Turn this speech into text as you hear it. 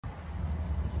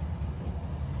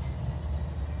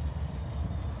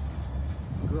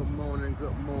Good morning,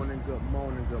 good morning, good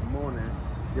morning, good morning.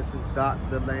 This is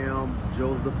Dr. Lamb,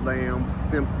 Joseph Lamb,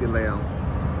 Simply Lamb.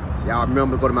 Y'all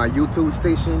remember to go to my YouTube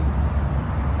station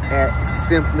at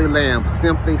Simply Lamb,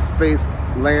 Simply Space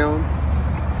Lamb.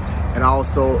 And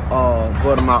also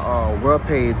go to my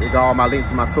webpage. It's all my links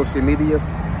to my social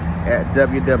medias at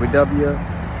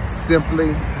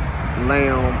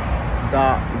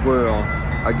www.simplylamb.world.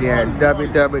 Again,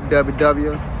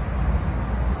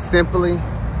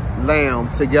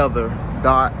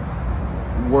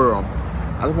 www.simplylamb.world.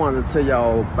 I just wanted to tell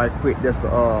y'all right quick that's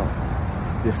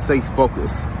the safe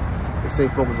focus. The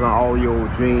safe focus on all your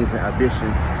dreams and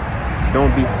ambitions.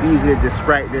 Don't be easily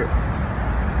distracted.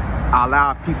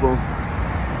 Allow people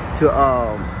to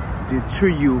deter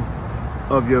you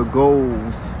of your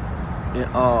goals and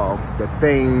the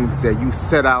things that you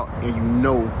set out and you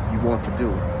know you want to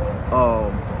do.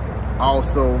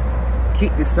 Also,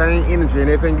 keep the same energy in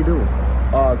everything you do.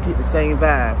 Keep the same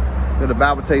vibe. So the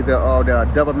Bible tells that the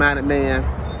double-minded man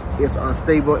is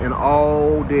unstable in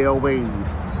all their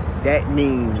ways. That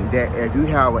means that if you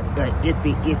have an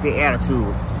iffy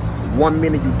attitude, 1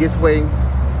 minute you this way,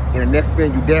 and the next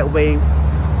minute you that way,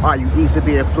 or you easily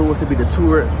be influenced to be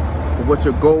detoured for what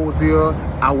your goals are,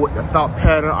 or what the thought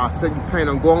pattern, or something you plan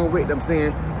on going with, you know what I'm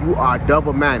saying? You are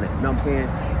double-minded, you know what I'm saying?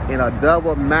 And a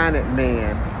double-minded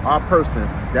man or person,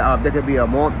 that could be a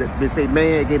woman, they say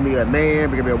man, it could be a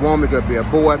man, it could be a woman, it could be a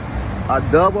boy. A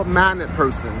double-minded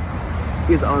person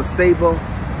is unstable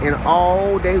in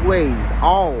all their ways,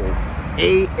 all,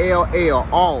 A-L-L,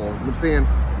 all, you know what I'm saying?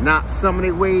 Not some of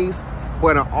their ways,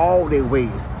 but in all their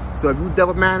ways. So if you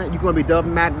double-minded, you're going to be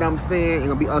double-minded, you know what I'm saying?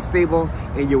 You're going to be unstable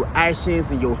in your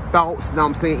actions, in your thoughts, you know what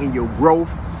I'm saying? In your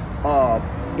growth,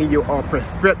 in your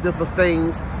perspective of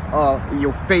things, in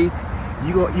your faith.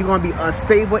 You're going to be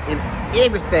unstable in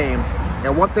everything.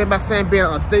 And one thing about saying being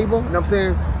unstable, you know what I'm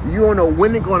saying? You don't know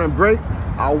when it's going to break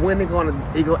or when it's going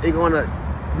to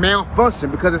malfunction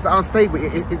because it's unstable.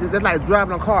 It's like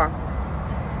driving a car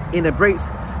and the brakes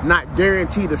not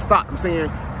guaranteed to stop. I'm saying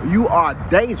you are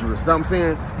dangerous. You know what I'm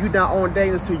saying? You not only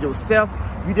dangerous to yourself,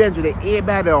 you dangerous to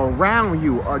everybody around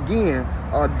you. Again,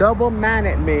 a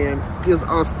double-minded man is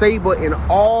unstable in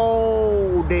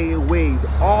all their ways.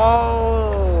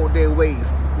 All their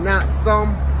ways. Not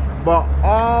some, but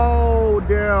all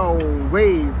their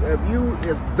ways. If you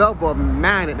is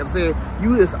double-minded, I'm saying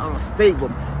you is unstable.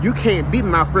 You can't be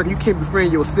my friend. You can't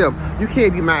befriend yourself. You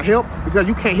can't be my help because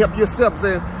you can't help yourself. I'm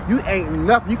saying you ain't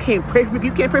nothing. You can't pray for me.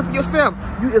 You can't pray for yourself.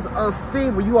 You is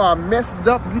unstable. You are messed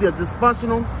up. You are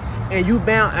dysfunctional, and you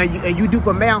bound and you do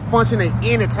for malfunction at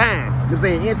any time. You know what I'm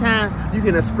saying? Anytime you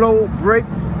can explode, break,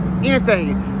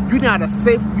 anything. You're not a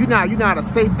safe. You're not a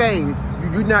safe thing.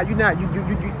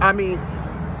 I mean,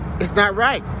 it's not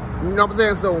right. You know what I'm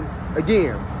saying? So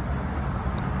again,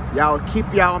 y'all keep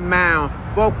y'all mind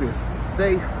focused,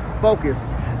 safe focus.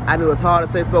 I know it's hard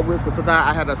to say focus because sometimes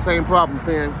I had the same problem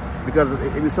saying because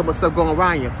it be so much stuff going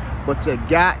around you. But you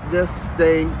got to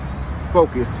stay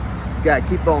focused. You got to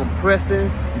keep on pressing.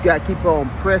 You got to keep on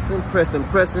pressing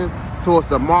towards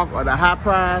the mark or the high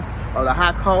prize or the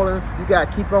high calling. You got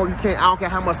to keep on. You can't. I don't care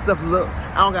how much stuff look.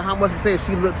 I don't care how much I'm saying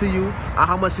she looked to you, or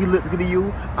how much she looked to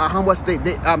you, or how much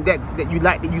that you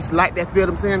like that you like that feel.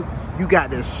 I'm saying you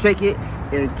got to shake it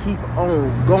and keep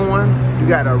on going. You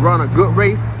got to run a good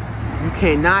race. You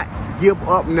cannot give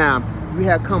up now. You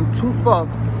have come too far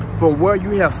from where you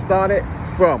have started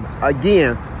from.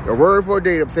 Again, the word for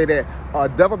the day say that a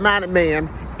double-minded man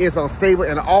is unstable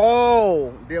in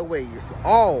all their ways.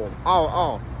 All.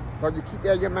 So you keep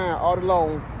that in your mind all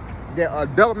along. That a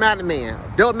double-minded man.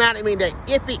 Double-minded mean that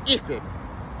iffy.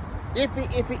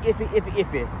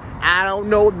 I don't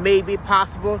know, maybe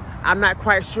possible. I'm not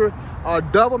quite sure. A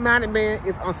double-minded man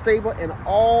is unstable in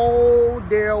all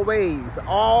their ways.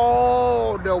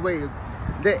 All their ways.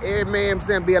 Let every man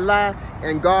saying be a lie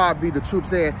and God be the truth.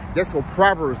 Saying that's what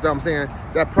Proverbs, you know what I'm saying?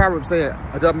 That Proverbs saying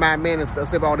a double-minded man is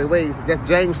unstable all their ways. That's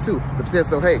James too. I'm saying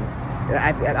so. Hey,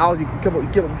 I always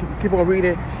keep on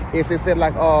reading. It said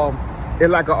like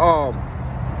it's like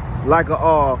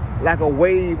a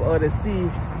wave of the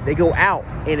sea. They go out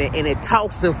and it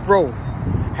tosses and fro.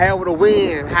 However the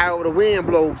wind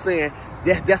blows. Saying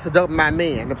that's a double-minded man.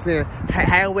 You know what I'm saying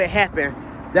however it happened.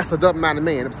 That's a double-minded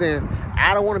man. You know what I'm saying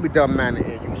I don't want to be double-minded,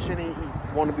 and you shouldn't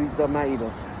want to be double-minded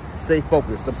either. Stay focused.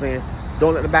 You know what I'm saying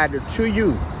don't let nobody deter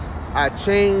you.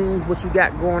 Change what you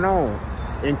got going on.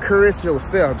 Encourage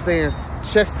yourself. You know what I'm saying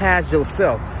chastise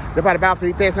yourself. The Bible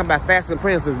says things come by fasting and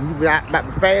praying. So you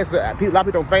about fast. A lot of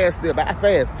people don't fast still, but I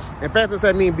fast. And fasting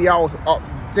doesn't mean be all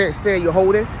saying you're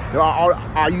holding.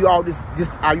 Are you all this?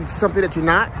 Are you something that you're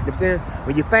not? You know what I'm saying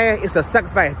when you fast, it's a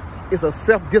sacrifice. It's a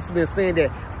self-discipline saying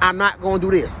that I'm not going to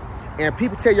do this. And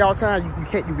people tell you all the time, you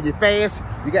can't, you fast,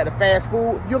 you got to fast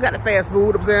food. You don't got to fast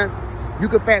food, I'm saying. You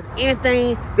can fast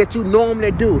anything that you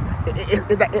normally do.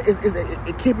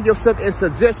 It keeping yourself in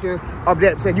suggestion of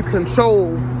that, saying you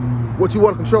control what you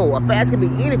want to control. A fast can be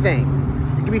anything.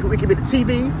 It can be the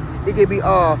TV. It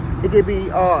can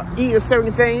be eating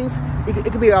certain things.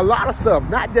 It can be a lot of stuff,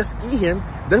 not just eating.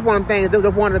 That's one of the things.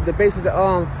 That's one of the bases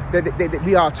that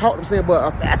we all talk. I'm saying,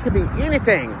 but a fast can be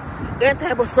anything. Any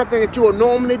type of something that you will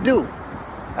normally do.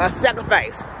 A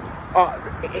sacrifice.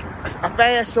 A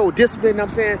fast show discipline. You know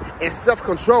what I'm saying, and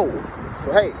self-control.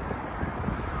 So hey,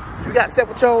 you got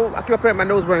self-control. I keep putting my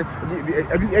nose running.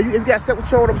 If you got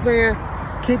self-control, what I'm saying.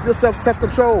 Keep yourself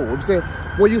self-control. I'm saying,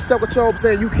 when you self-control, I'm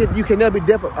saying you can never be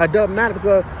double-minded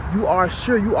because you are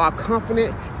sure, you are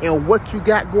confident in what you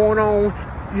got going on.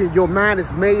 Your mind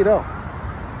is made up.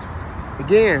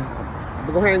 Again, I'm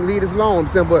gonna go ahead and leave this alone. I'm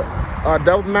saying, but a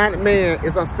double-minded man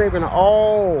is unstable in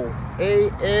all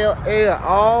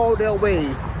their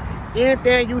ways.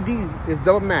 Anything you do is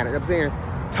double-minded. I'm saying,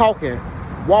 talking,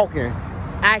 walking,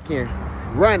 acting,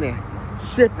 running,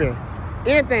 shipping,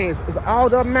 anything is all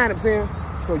double-minded. I'm saying.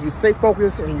 So you stay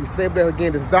focused and you stay blessed.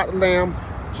 Again, this is Dr. Lamb,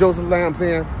 Joseph Lamb. I'm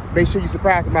saying, make sure you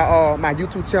subscribe to my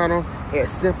YouTube channel at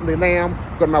Simply Lamb.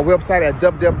 Go to my website at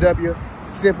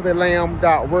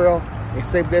www.simplylamb.world and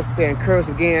stay blessed and encouraged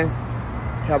again.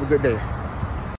 Have a good day.